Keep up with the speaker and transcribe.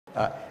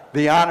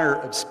The honor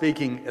of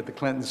speaking at the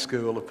Clinton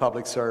School of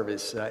Public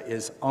Service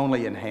is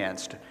only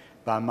enhanced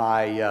by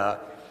my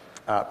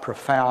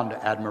profound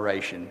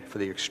admiration for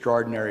the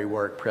extraordinary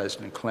work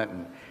President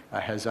Clinton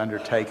has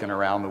undertaken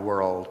around the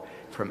world,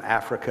 from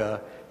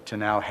Africa to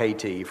now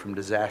Haiti, from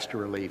disaster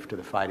relief to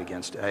the fight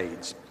against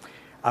AIDS.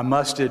 I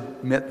must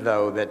admit,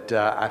 though, that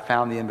I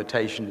found the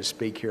invitation to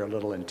speak here a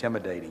little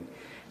intimidating.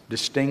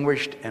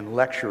 Distinguished and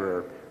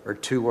lecturer are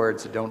two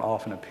words that don't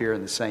often appear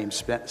in the same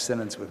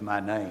sentence with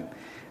my name.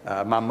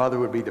 My mother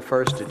would be the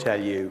first to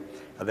tell you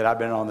that I've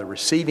been on the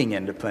receiving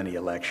end of plenty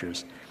of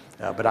lectures,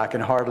 but I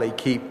can hardly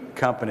keep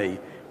company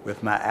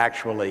with my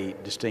actually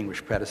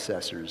distinguished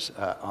predecessors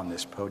on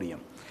this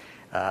podium.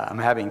 I'm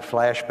having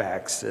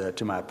flashbacks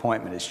to my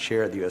appointment as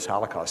chair of the U.S.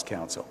 Holocaust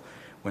Council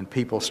when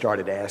people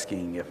started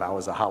asking if I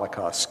was a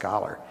Holocaust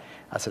scholar.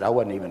 I said I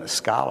wasn't even a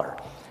scholar,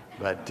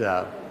 but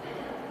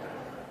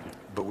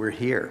we're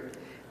here.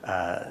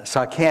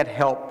 So I can't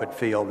help but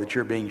feel that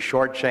you're being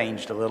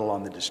shortchanged a little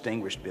on the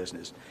distinguished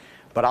business,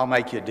 but I'll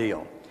make you a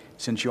deal.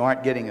 Since you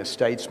aren't getting a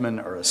statesman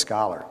or a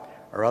scholar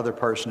or other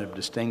person of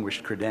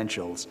distinguished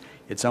credentials,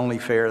 it's only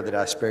fair that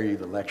I spare you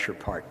the lecture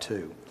part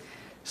too.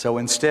 So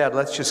instead,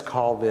 let's just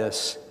call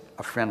this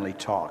a friendly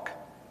talk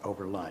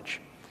over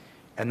lunch.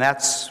 And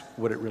that's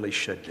what it really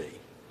should be.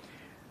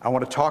 I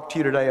want to talk to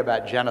you today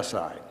about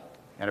genocide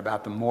and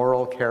about the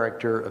moral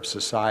character of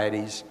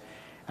societies.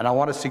 And I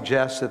want to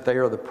suggest that they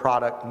are the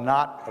product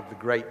not of the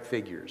great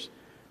figures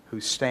who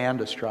stand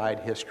astride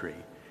history,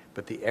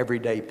 but the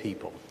everyday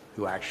people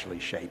who actually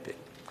shape it.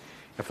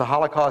 If the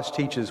Holocaust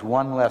teaches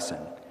one lesson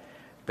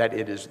that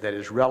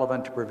is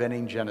relevant to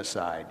preventing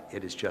genocide,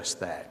 it is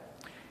just that.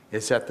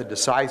 It's that the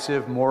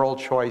decisive moral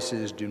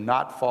choices do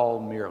not fall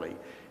merely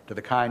to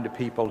the kind of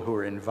people who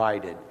are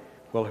invited,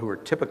 who are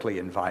typically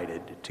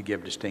invited to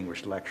give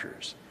distinguished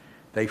lectures.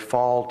 They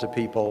fall to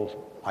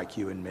people like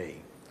you and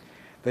me.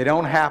 They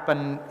don't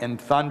happen in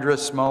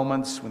thunderous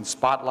moments when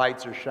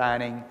spotlights are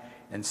shining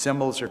and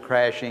cymbals are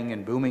crashing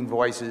and booming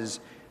voices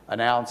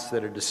announce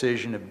that a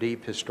decision of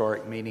deep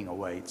historic meaning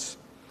awaits.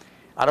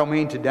 I don't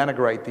mean to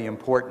denigrate the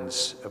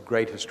importance of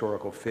great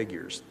historical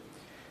figures.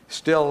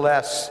 Still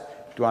less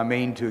do I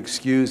mean to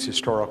excuse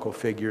historical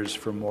figures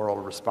from moral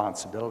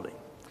responsibility.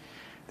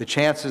 The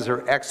chances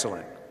are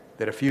excellent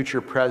that a future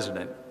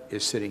president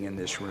is sitting in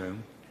this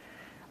room.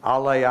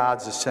 I'll lay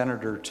odds a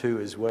senator or two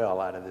as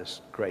well out of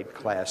this great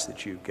class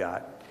that you've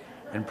got,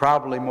 and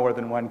probably more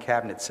than one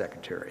cabinet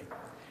secretary.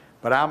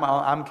 But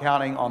I'm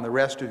counting on the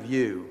rest of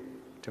you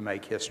to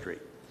make history.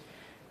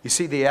 You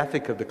see, the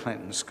ethic of the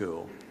Clinton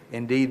School,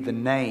 indeed the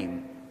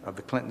name of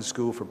the Clinton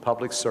School for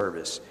Public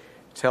Service,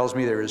 tells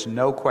me there is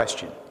no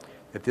question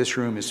that this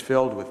room is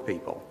filled with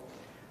people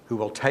who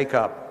will take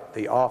up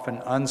the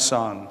often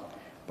unsung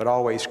but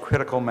always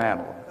critical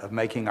mantle of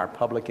making our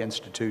public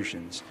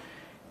institutions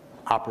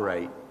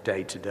operate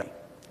day to day.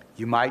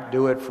 You might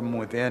do it from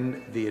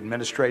within the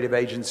administrative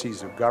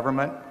agencies of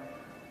government,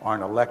 or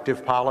in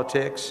elective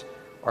politics,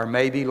 or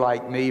maybe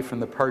like me from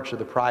the perch of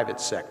the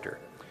private sector.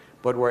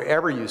 But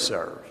wherever you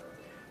serve,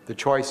 the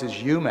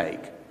choices you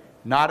make,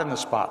 not in the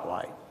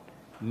spotlight,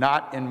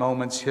 not in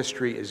moments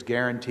history is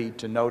guaranteed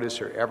to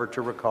notice or ever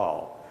to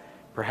recall,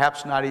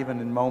 perhaps not even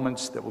in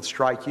moments that will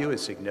strike you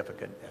as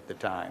significant at the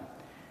time,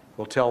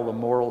 will tell the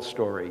moral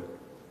story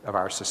of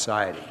our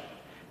society.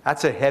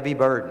 That's a heavy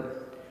burden.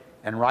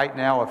 And right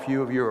now, a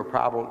few of you are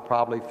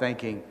probably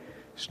thinking,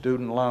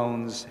 student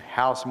loans,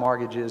 house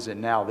mortgages,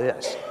 and now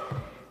this.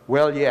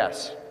 Well,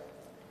 yes,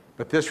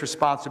 but this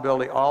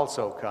responsibility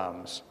also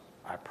comes,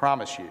 I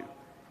promise you,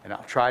 and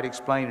I'll try to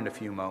explain in a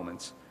few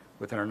moments,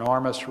 with an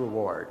enormous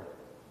reward.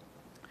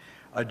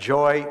 A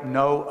joy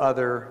no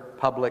other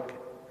public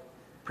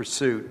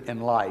pursuit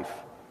in life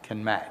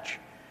can match,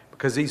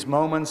 because these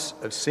moments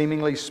of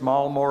seemingly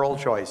small moral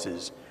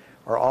choices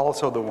are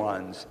also the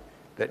ones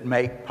that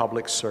make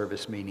public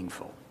service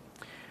meaningful.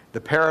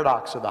 The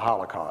paradox of the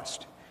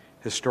Holocaust,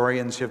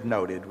 historians have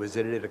noted, was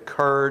that it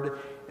occurred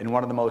in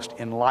one of the most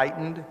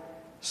enlightened,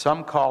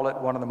 some call it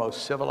one of the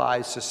most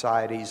civilized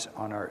societies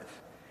on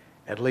earth,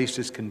 at least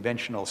as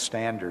conventional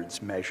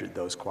standards measured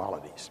those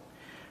qualities.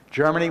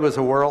 Germany was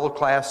a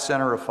world-class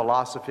center of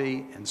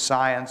philosophy and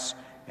science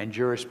and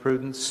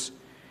jurisprudence.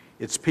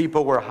 Its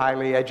people were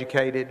highly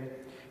educated.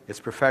 Its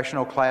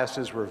professional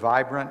classes were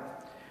vibrant.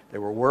 They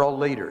were world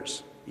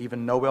leaders,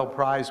 even Nobel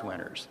Prize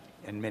winners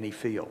in many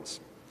fields.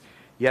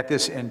 Yet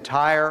this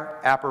entire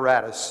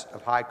apparatus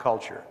of high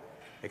culture,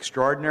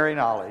 extraordinary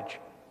knowledge,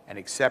 and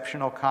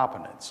exceptional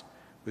competence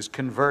was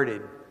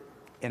converted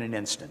in an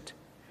instant,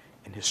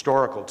 in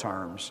historical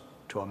terms,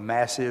 to a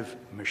massive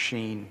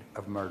machine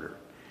of murder.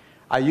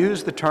 I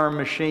use the term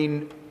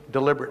machine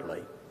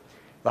deliberately.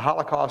 The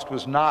Holocaust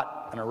was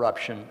not an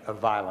eruption of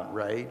violent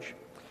rage.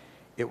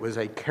 It was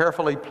a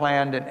carefully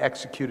planned and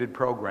executed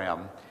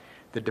program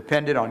that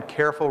depended on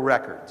careful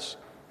records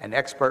and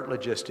expert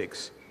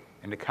logistics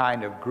and a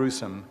kind of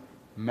gruesome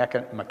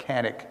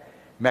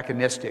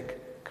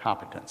mechanistic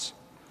competence.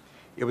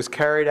 It was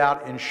carried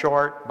out, in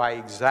short, by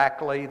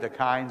exactly the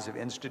kinds of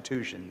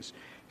institutions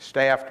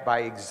staffed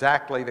by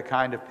exactly the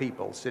kind of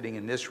people sitting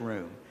in this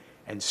room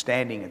and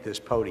standing at this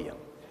podium,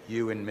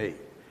 you and me.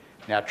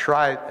 Now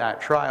try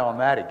on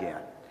that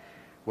again.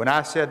 When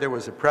I said there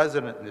was a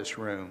president in this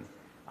room,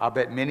 I'll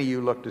bet many of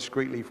you looked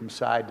discreetly from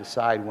side to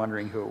side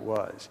wondering who it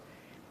was.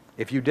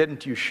 If you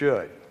didn't, you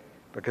should,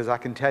 because I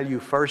can tell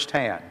you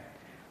firsthand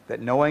that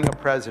knowing a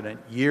president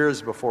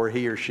years before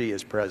he or she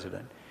is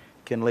president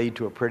can lead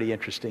to a pretty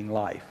interesting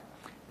life.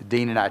 The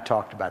dean and I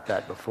talked about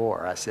that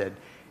before. I said,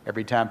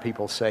 every time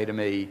people say to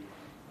me,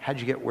 how'd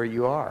you get where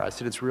you are? I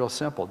said, it's real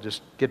simple.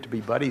 Just get to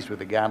be buddies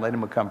with a guy and let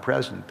him become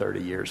president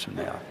 30 years from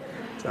now.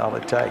 That's all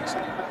it takes.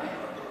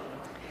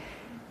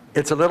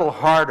 It's a little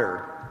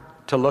harder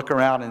to look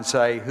around and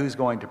say, who's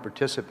going to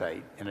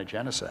participate in a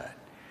genocide?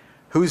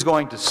 Who's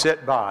going to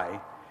sit by,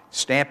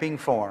 stamping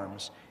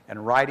forms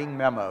and writing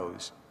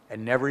memos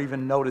and never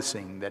even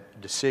noticing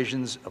that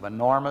decisions of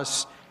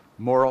enormous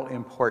moral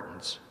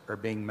importance are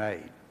being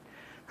made?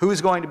 Who's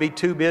going to be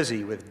too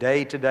busy with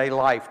day-to-day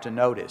life to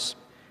notice,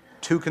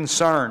 too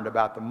concerned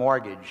about the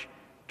mortgage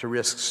to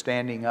risk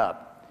standing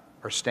up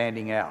or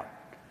standing out?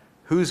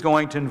 Who's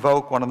going to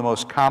invoke one of the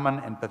most common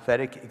and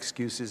pathetic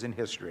excuses in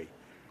history?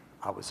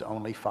 I was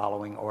only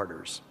following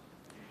orders.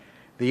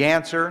 The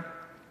answer,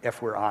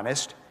 if we're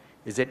honest,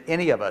 is that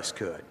any of us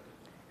could.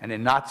 And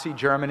in Nazi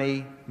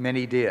Germany,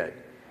 many did.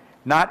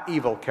 Not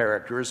evil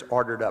characters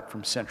ordered up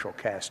from central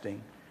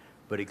casting,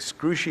 but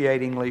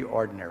excruciatingly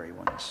ordinary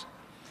ones.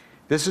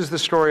 This is the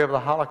story of the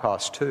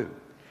Holocaust, too.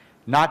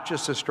 Not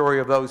just the story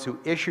of those who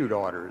issued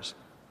orders,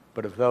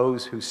 but of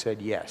those who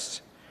said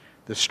yes.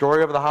 The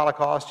story of the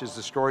Holocaust is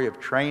the story of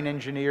train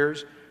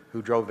engineers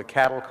who drove the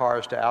cattle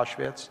cars to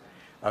Auschwitz,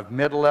 of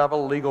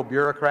mid-level legal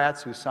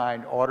bureaucrats who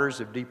signed orders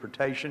of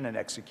deportation and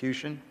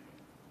execution,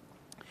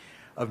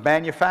 of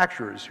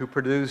manufacturers who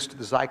produced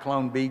the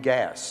Zyklon B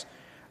gas,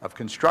 of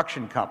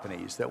construction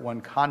companies that won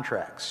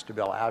contracts to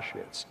build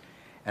Auschwitz,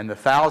 and the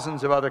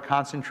thousands of other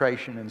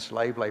concentration and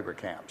slave labor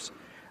camps,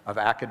 of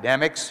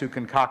academics who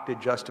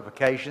concocted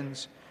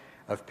justifications,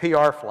 of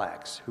PR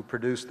flacks who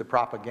produced the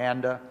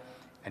propaganda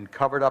and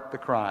covered up the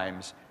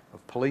crimes,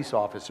 of police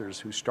officers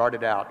who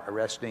started out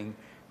arresting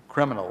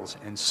criminals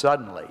and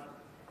suddenly,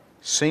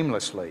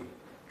 seamlessly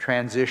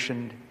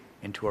transitioned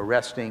into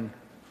arresting,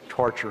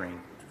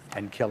 torturing,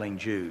 and killing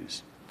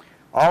Jews.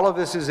 All of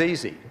this is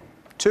easy,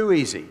 too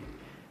easy,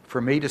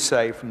 for me to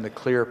say from the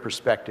clear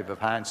perspective of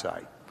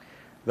hindsight.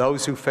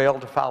 Those who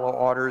failed to follow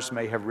orders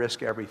may have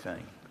risked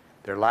everything: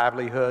 their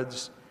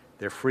livelihoods,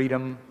 their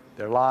freedom,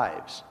 their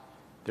lives,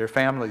 their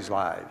families'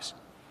 lives.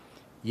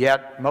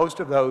 Yet most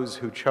of those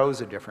who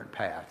chose a different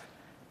path,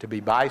 to be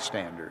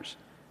bystanders,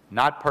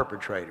 not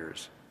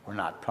perpetrators, were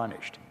not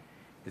punished.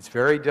 It's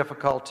very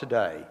difficult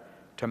today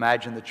to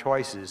imagine the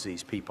choices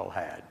these people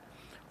had,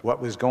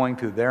 what was going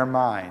through their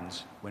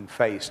minds when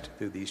faced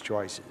through these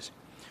choices.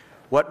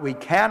 What we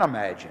can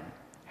imagine,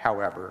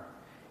 however,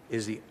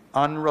 is the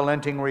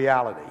unrelenting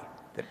reality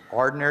that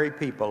ordinary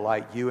people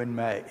like you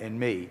and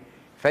me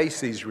face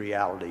these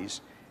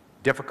realities,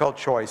 difficult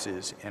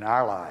choices in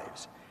our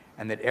lives,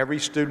 and that every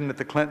student at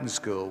the Clinton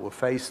School will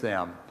face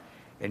them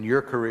in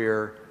your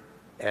career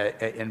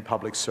in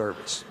public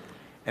service.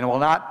 And it will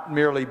not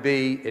merely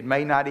be, it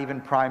may not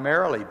even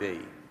primarily be,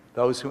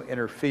 those who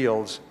enter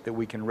fields that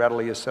we can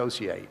readily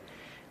associate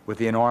with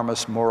the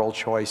enormous moral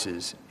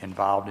choices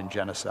involved in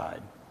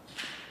genocide.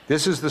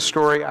 This is the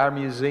story our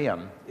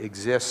museum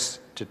exists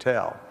to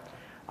tell.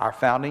 Our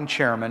founding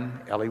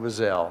chairman, Elie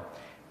Wiesel,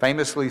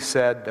 famously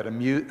said that a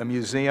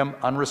museum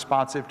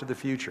unresponsive to the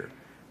future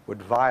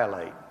would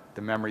violate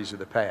the memories of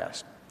the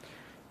past.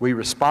 We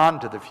respond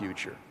to the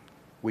future.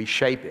 We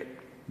shape it,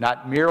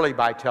 not merely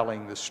by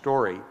telling the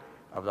story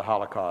of the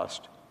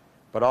Holocaust,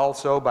 but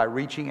also by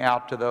reaching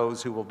out to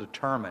those who will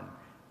determine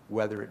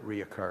whether it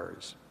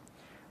reoccurs.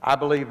 I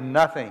believe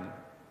nothing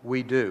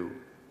we do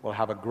will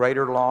have a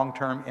greater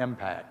long-term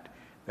impact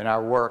than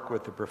our work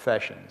with the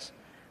professions,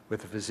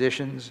 with the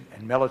physicians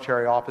and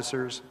military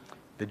officers,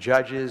 the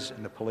judges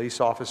and the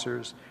police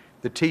officers,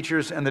 the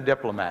teachers and the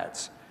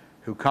diplomats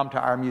who come to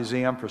our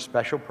museum for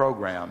special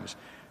programs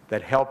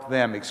that help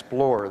them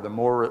explore the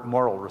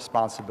moral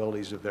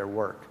responsibilities of their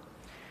work.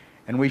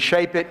 And we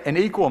shape it in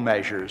equal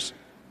measures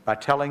by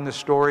telling the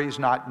stories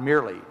not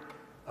merely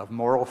of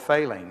moral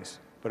failings,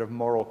 but of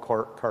moral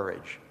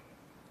courage.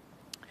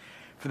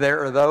 For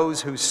there are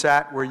those who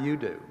sat where you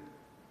do,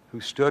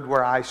 who stood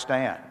where I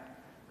stand,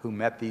 who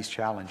met these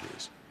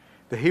challenges.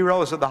 The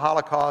heroes of the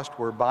Holocaust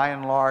were by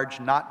and large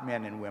not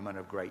men and women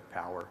of great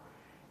power,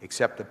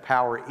 except the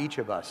power each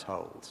of us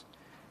holds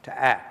to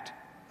act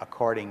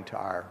according to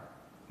our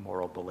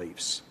moral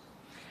beliefs.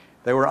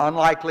 They were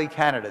unlikely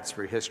candidates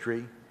for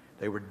history.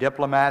 They were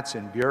diplomats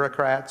and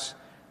bureaucrats,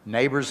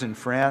 neighbors and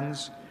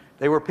friends.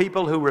 They were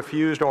people who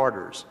refused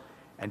orders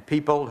and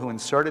people who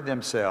inserted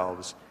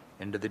themselves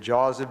into the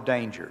jaws of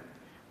danger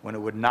when it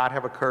would not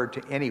have occurred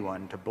to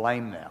anyone to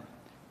blame them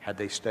had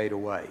they stayed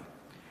away.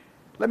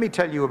 Let me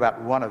tell you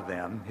about one of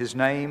them. His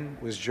name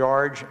was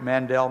George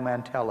Mandel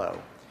Mantello.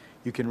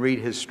 You can read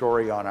his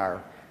story on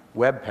our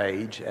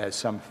webpage, as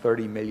some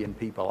 30 million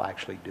people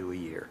actually do a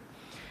year.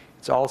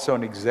 It's also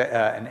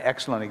an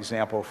excellent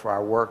example for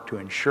our work to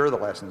ensure the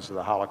lessons of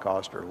the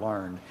Holocaust are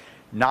learned,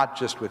 not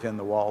just within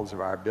the walls of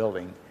our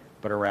building,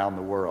 but around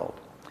the world.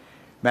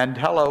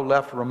 Mantello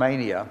left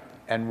Romania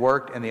and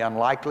worked in the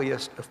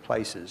unlikeliest of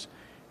places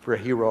for a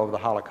hero of the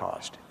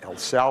Holocaust, El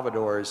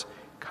Salvador's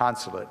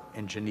consulate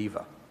in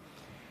Geneva.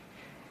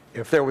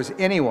 If there was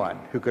anyone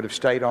who could have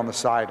stayed on the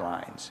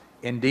sidelines,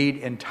 indeed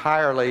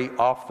entirely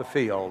off the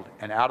field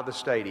and out of the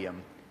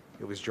stadium,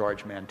 it was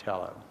George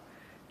Mantello.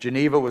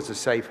 Geneva was a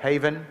safe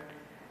haven,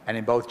 and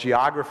in both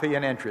geography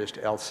and interest,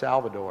 El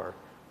Salvador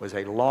was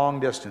a long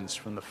distance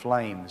from the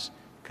flames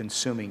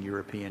consuming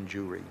European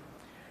Jewry.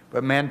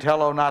 But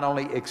Mantello not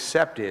only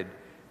accepted,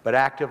 but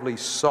actively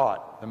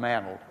sought the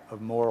mantle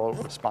of moral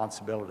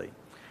responsibility.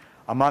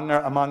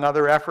 Among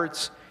other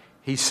efforts,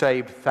 he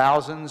saved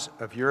thousands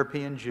of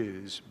European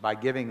Jews by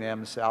giving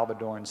them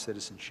Salvadoran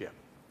citizenship.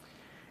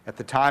 At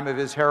the time of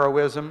his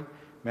heroism,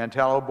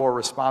 Mantello bore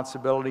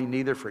responsibility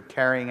neither for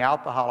carrying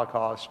out the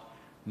Holocaust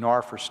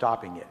nor for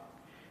stopping it.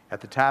 At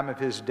the time of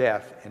his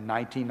death in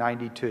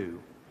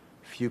 1992,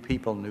 few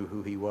people knew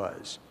who he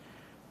was.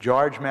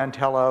 George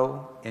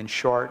Mantello, in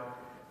short,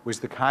 was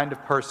the kind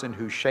of person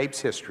who shapes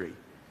history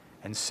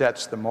and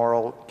sets the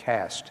moral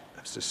cast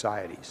of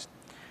societies.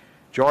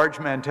 George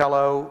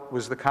Mantello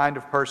was the kind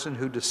of person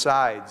who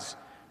decides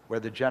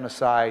whether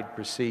genocide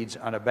proceeds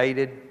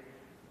unabated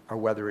or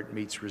whether it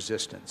meets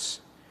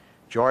resistance.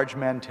 George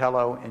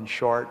Mantello, in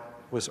short,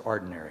 was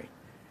ordinary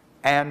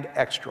and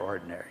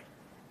extraordinary,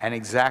 and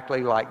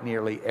exactly like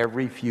nearly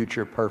every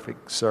future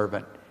perfect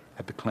servant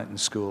at the Clinton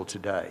School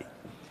today.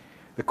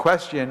 The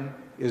question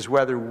is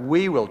whether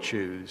we will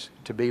choose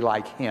to be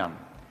like him.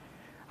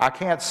 I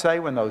can't say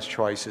when those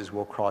choices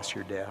will cross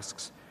your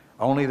desks,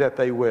 only that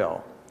they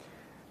will,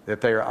 that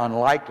they are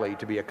unlikely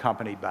to be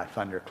accompanied by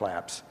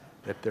thunderclaps,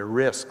 that their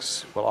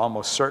risks will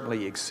almost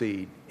certainly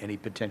exceed any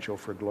potential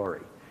for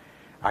glory.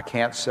 I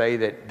can't say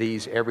that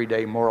these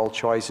everyday moral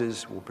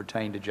choices will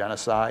pertain to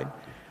genocide,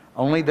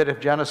 only that if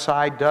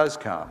genocide does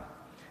come,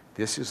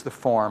 this is the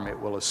form it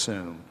will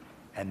assume,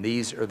 and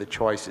these are the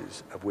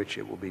choices of which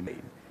it will be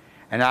made.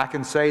 And I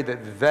can say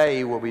that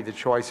they will be the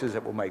choices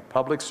that will make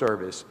public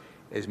service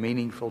as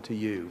meaningful to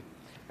you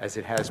as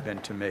it has been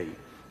to me.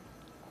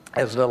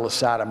 As a little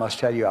aside, I must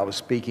tell you, I was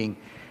speaking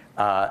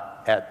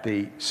at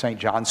the St.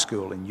 John's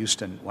School in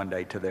Houston one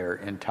day to their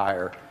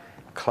entire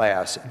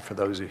class. And for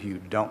those of you who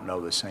don't know,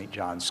 the St.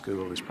 John's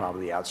School is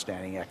probably the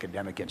outstanding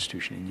academic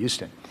institution in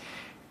Houston.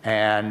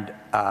 And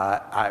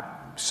I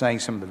saying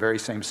some of the very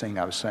same thing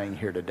I was saying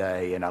here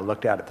today, and I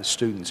looked out at the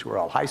students who were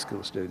all high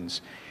school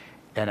students,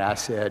 and I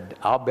said,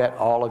 I'll bet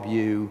all of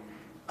you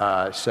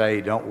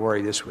say, don't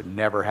worry, this would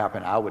never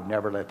happen. I would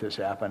never let this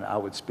happen. I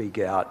would speak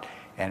out.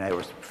 And there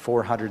was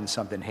 400 and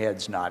something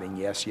heads nodding,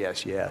 yes,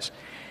 yes, yes.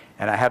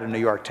 And I had a New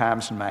York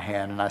Times in my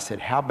hand, and I said,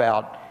 how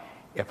about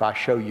if I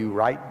show you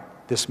right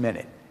this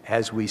minute,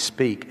 as we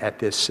speak at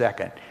this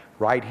second,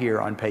 right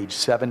here on page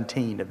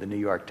 17 of the New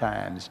York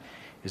Times,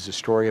 is the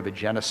story of a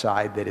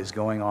genocide that is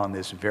going on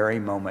this very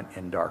moment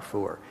in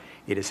Darfur.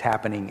 It is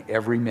happening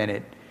every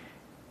minute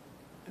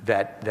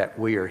that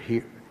we are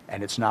here.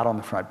 And it's not on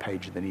the front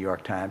page of the New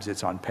York Times.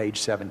 It's on page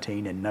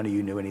 17, and none of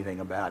you knew anything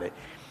about it.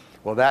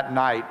 Well, that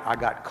night, I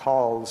got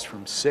calls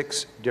from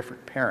 6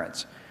 different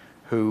parents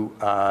who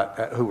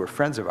were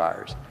friends of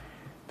ours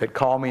that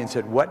called me and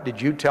said, what did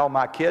you tell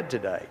my kid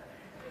today?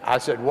 I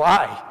said,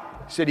 why?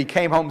 He said he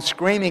came home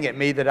screaming at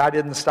me that I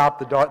haven't stopped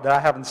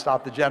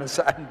the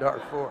genocide in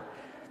Darfur.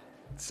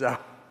 So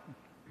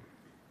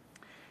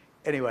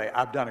anyway,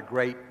 I've done a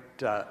great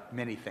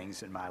many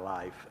things in my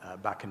life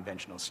by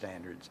conventional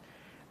standards.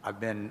 I've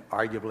been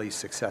arguably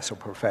successful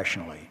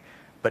professionally,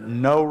 but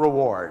no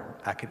reward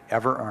I could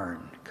ever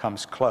earn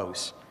comes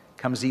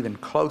even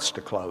close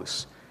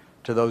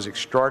to those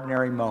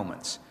extraordinary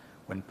moments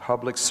when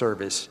public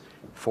service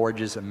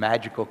forges a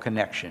magical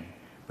connection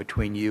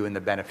between you and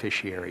the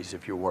beneficiaries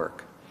of your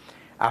work.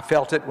 I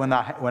felt it when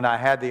I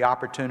had the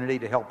opportunity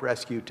to help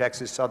rescue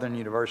Texas Southern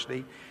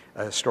University,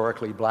 a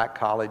historically black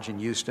college in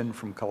Houston,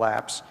 from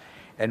collapse,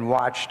 and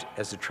watched,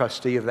 as a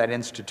trustee of that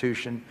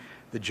institution,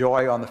 the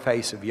joy on the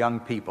face of young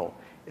people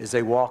as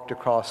they walked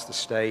across the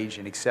stage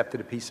and accepted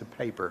a piece of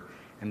paper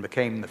and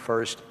became the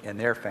first in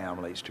their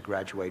families to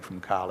graduate from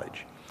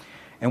college.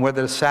 And with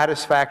a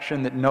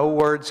satisfaction that no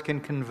words can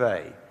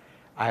convey,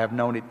 I have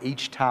known it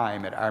each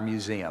time at our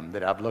museum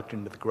that I've looked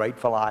into the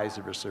grateful eyes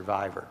of a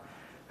survivor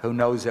who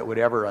knows that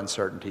whatever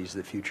uncertainties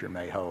the future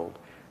may hold,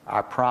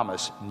 our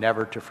promise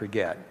never to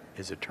forget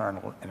is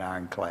eternal and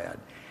ironclad.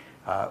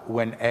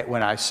 When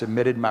I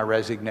submitted my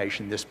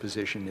resignation, this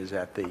position is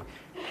at the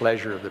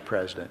pleasure of the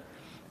President,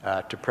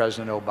 to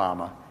President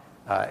Obama.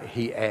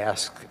 He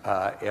asked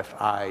if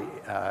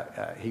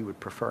he would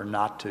prefer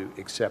not to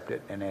accept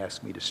it and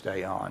asked me to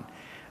stay on.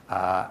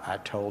 I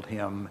told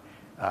him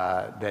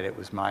that it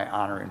was my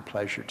honor and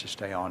pleasure to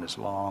stay on as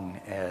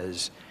long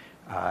as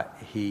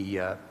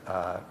he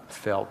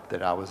felt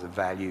that I was of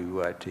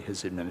value to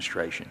his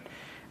administration.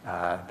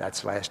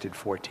 That's lasted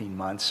 14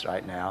 months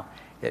right now.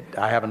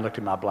 I haven't looked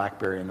at my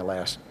BlackBerry in the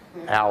last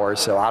hour,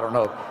 so I don't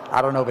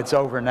know if it's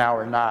over now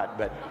or not,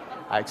 but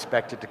I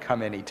expect it to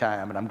come any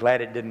time, and I'm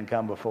glad it didn't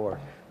come before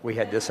we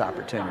had this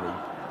opportunity.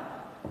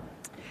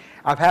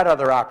 I've had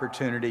other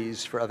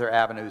opportunities for other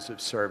avenues of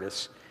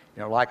service.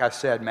 You know, like I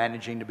said,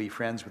 managing to be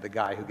friends with the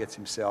guy who gets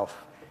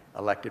himself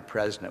elected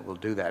president will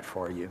do that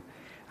for you,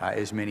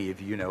 as many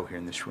of you know here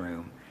in this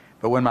room.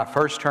 But when my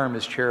first term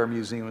as chair of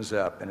museum was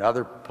up and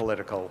other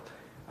political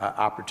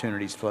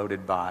opportunities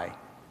floated by,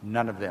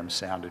 none of them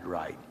sounded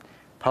right.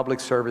 Public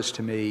service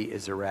to me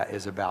is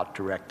about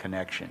direct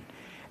connection,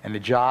 and a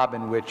job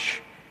in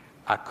which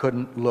I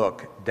couldn't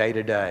look day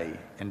to day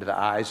into the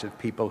eyes of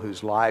people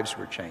whose lives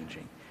were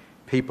changing,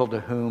 people to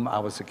whom I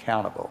was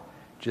accountable,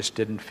 just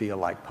didn't feel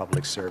like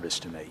public service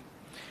to me.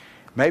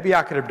 Maybe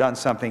I could have done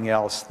something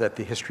else that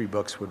the history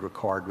books would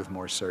record with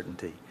more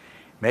certainty.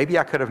 Maybe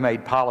I could have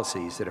made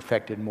policies that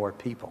affected more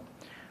people,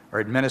 or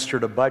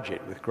administered a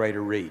budget with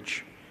greater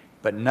reach.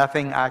 But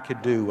nothing I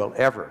could do will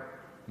ever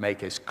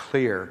make as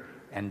clear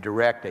and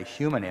direct a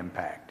human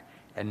impact,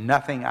 and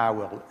nothing I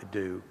will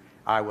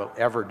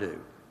ever do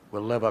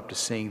will live up to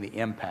seeing the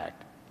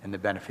impact in the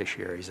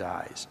beneficiary's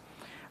eyes.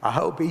 I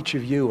hope each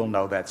of you will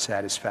know that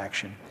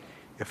satisfaction.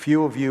 A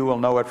few of you will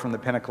know it from the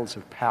pinnacles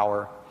of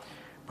power,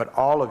 but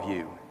all of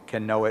you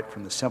can know it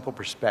from the simple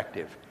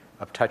perspective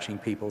of touching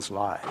people's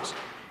lives,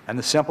 and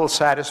the simple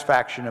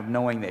satisfaction of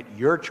knowing that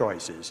your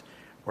choices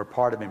were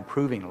part of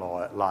improving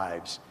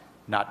lives,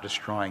 not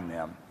destroying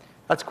them.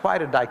 That's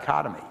quite a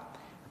dichotomy,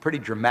 a pretty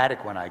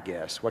dramatic one, I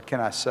guess. What can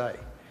I say?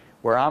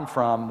 Where I'm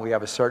from, we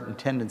have a certain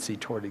tendency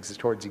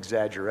towards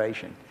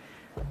exaggeration.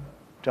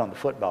 It's on the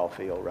football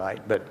field,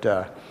 right?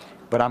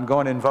 But I'm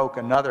going to invoke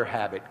another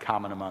habit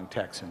common among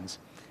Texans,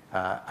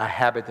 a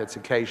habit that's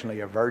occasionally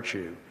a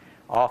virtue,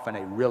 often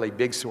a really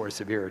big source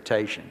of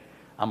irritation.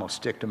 I'm going to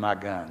stick to my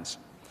guns.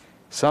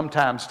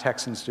 Sometimes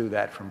Texans do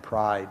that from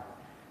pride.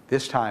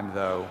 This time,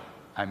 though,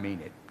 I mean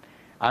it.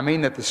 I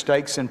mean that the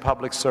stakes in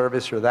public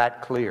service are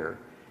that clear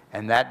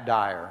and that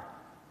dire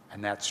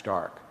and that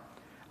stark.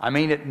 I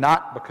mean it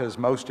not because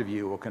most of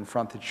you will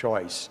confront the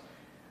choice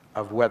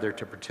of whether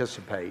to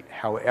participate,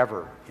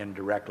 however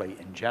indirectly,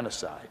 in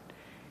genocide.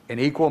 In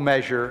equal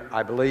measure,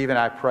 I believe and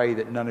I pray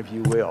that none of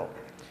you will,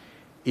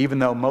 even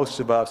though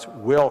most of us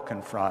will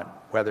confront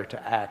whether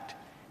to act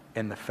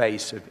in the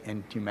face of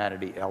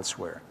inhumanity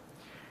elsewhere.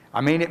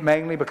 I mean it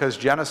mainly because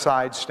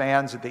genocide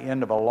stands at the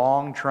end of a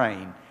long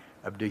train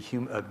of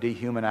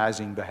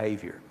dehumanizing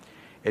behavior.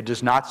 It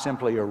does not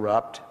simply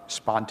erupt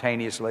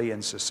spontaneously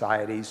in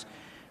societies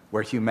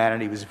where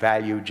humanity was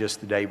valued just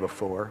the day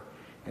before,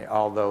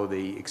 although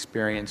the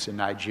experience in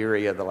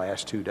Nigeria the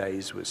last 2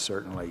 days was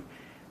certainly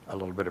a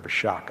little bit of a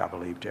shock, I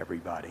believe, to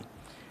everybody.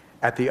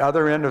 At the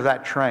other end of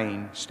that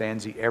train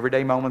stands the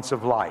everyday moments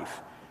of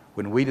life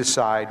when we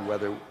decide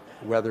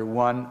whether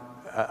one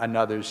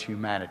another's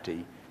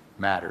humanity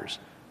matters.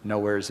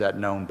 Nowhere is that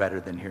known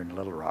better than here in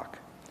Little Rock.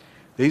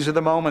 These are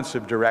the moments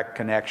of direct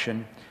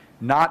connection,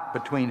 not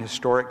between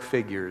historic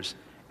figures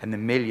and the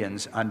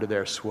millions under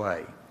their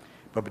sway,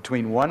 but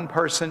between one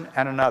person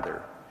and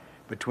another,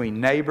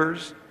 between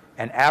neighbors,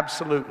 and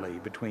absolutely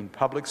between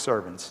public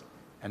servants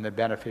and the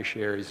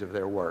beneficiaries of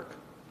their work.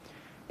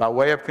 By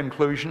way of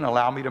conclusion,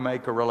 allow me to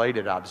make a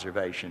related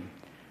observation.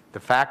 The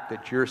fact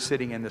that you're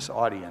sitting in this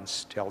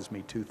audience tells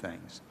me two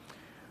things.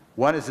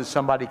 One is that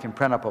somebody can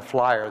print up a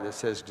flyer that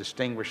says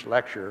distinguished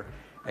lecturer,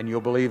 and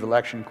you'll believe the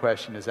election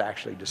question is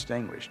actually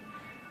distinguished.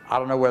 I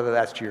don't know whether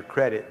that's to your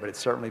credit, but it's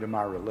certainly to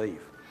my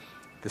relief.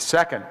 The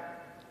second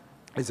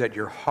is that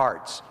your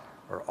hearts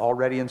are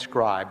already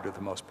inscribed with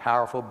the most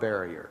powerful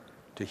barrier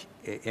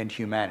in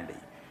humanity,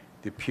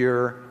 the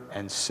pure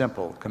and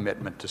simple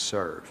commitment to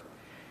serve.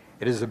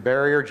 It is a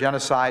barrier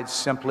genocide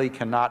simply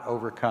cannot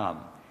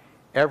overcome.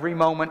 Every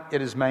moment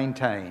it is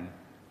maintained,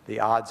 the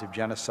odds of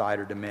genocide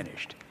are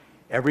diminished.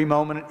 Every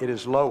moment it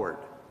is lowered,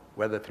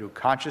 whether through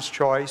conscious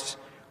choice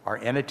or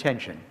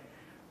inattention,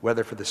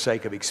 whether for the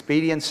sake of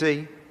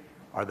expediency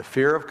or the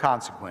fear of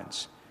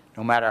consequence,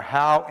 no matter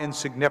how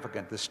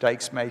insignificant the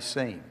stakes may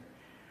seem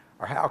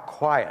or how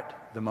quiet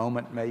the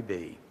moment may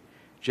be.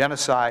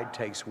 Genocide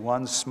takes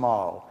one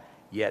small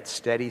yet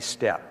steady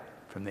step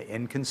from the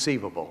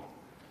inconceivable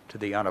to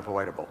the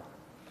unavoidable.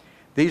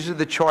 These are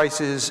the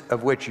choices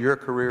of which your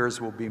careers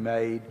will be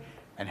made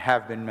and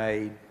have been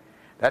made.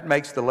 That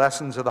makes the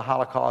lessons of the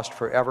Holocaust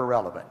forever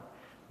relevant,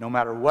 no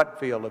matter what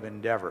field of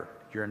endeavor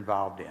you're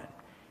involved in.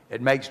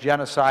 It makes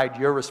genocide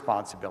your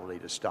responsibility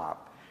to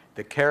stop,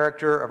 the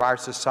character of our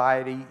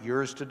society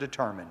yours to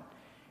determine,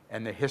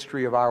 and the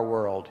history of our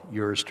world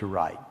yours to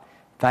write.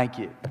 Thank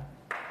you.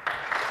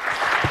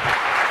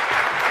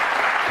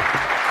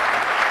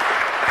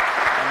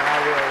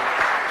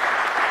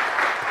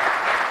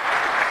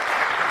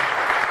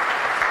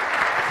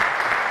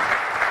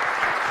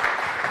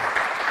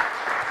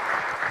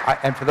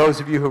 And for those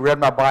of you who read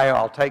my bio,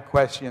 I'll take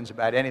questions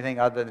about anything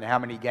other than how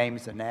many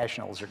games the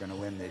Nationals are going to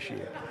win this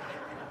year.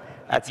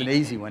 That's an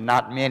easy one,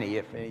 not many,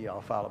 if any of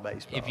y'all follow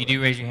baseball. If you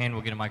do raise your hand,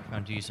 we'll get a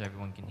microphone to you so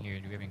everyone can hear.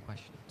 Do we have any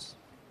questions?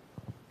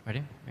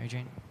 Ready? Mary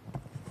Jane?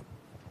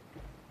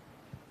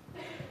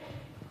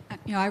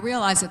 You know, I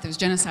realize that there's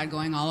genocide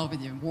going all over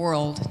the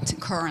world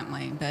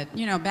currently, but,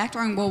 you know, back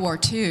during World War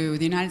II,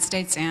 the United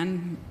States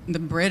and the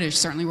British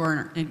certainly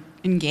were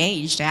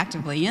engaged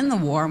actively in the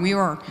war, and we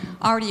were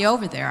already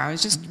over there. I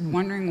was just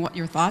wondering what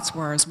your thoughts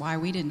were as why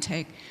we didn't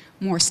take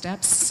more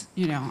steps,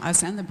 you know,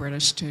 us and the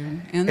British,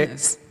 to end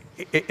this.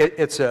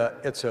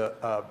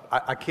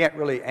 I can't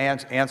really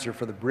answer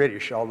for the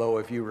British, although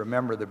if you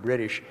remember, the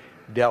British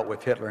dealt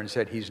with Hitler and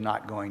said he's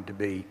not going to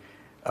be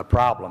a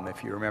problem,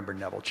 if you remember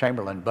Neville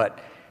Chamberlain. But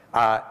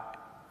I'm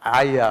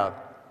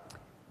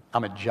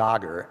a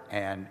jogger,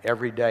 and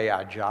every day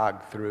I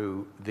jog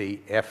through the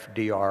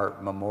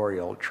FDR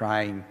Memorial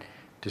trying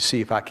to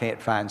see if I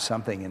can't find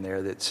something in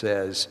there that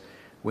says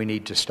we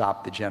need to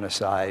stop the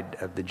genocide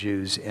of the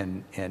Jews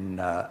in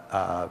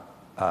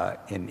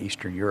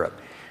Eastern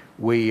Europe.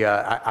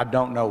 I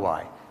don't know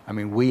why. I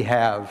mean,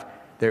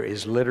 there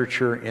is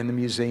literature in the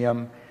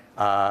museum.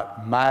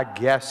 My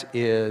guess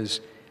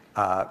is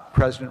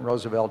President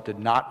Roosevelt did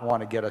not want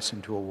to get us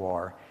into a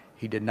war.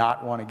 He did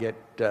not want to get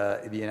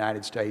the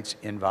United States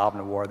involved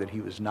in a war that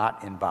he was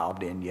not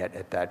involved in yet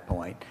at that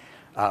point.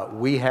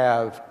 We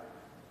have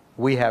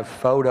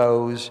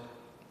photos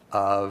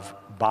of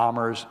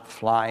bombers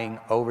flying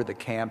over the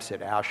camps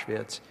at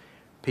Auschwitz,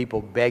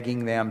 people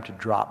begging them to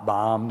drop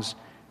bombs,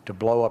 to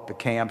blow up the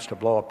camps, to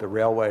blow up the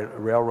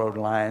railroad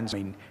lines. I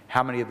mean,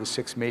 how many of the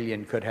 6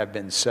 million could have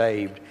been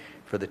saved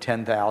for the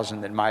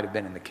 10,000 that might have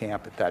been in the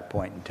camp at that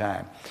point in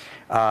time?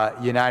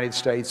 United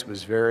States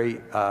was very,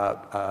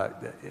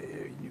 not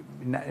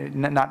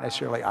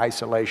necessarily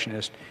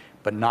isolationist,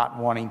 but not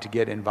wanting to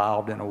get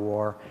involved in a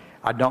war.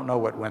 I don't know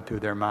what went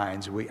through their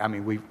minds.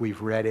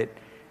 We've read it.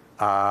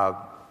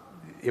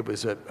 It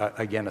was,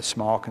 again, a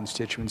small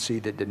constituency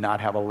that did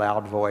not have a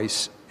loud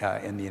voice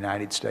in the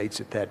United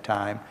States at that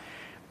time.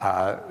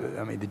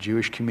 I mean, the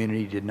Jewish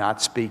community did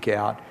not speak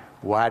out.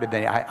 Why did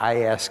they? I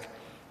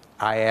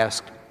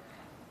ask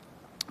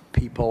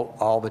people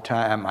all the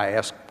time. I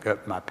ask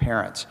my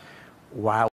parents, why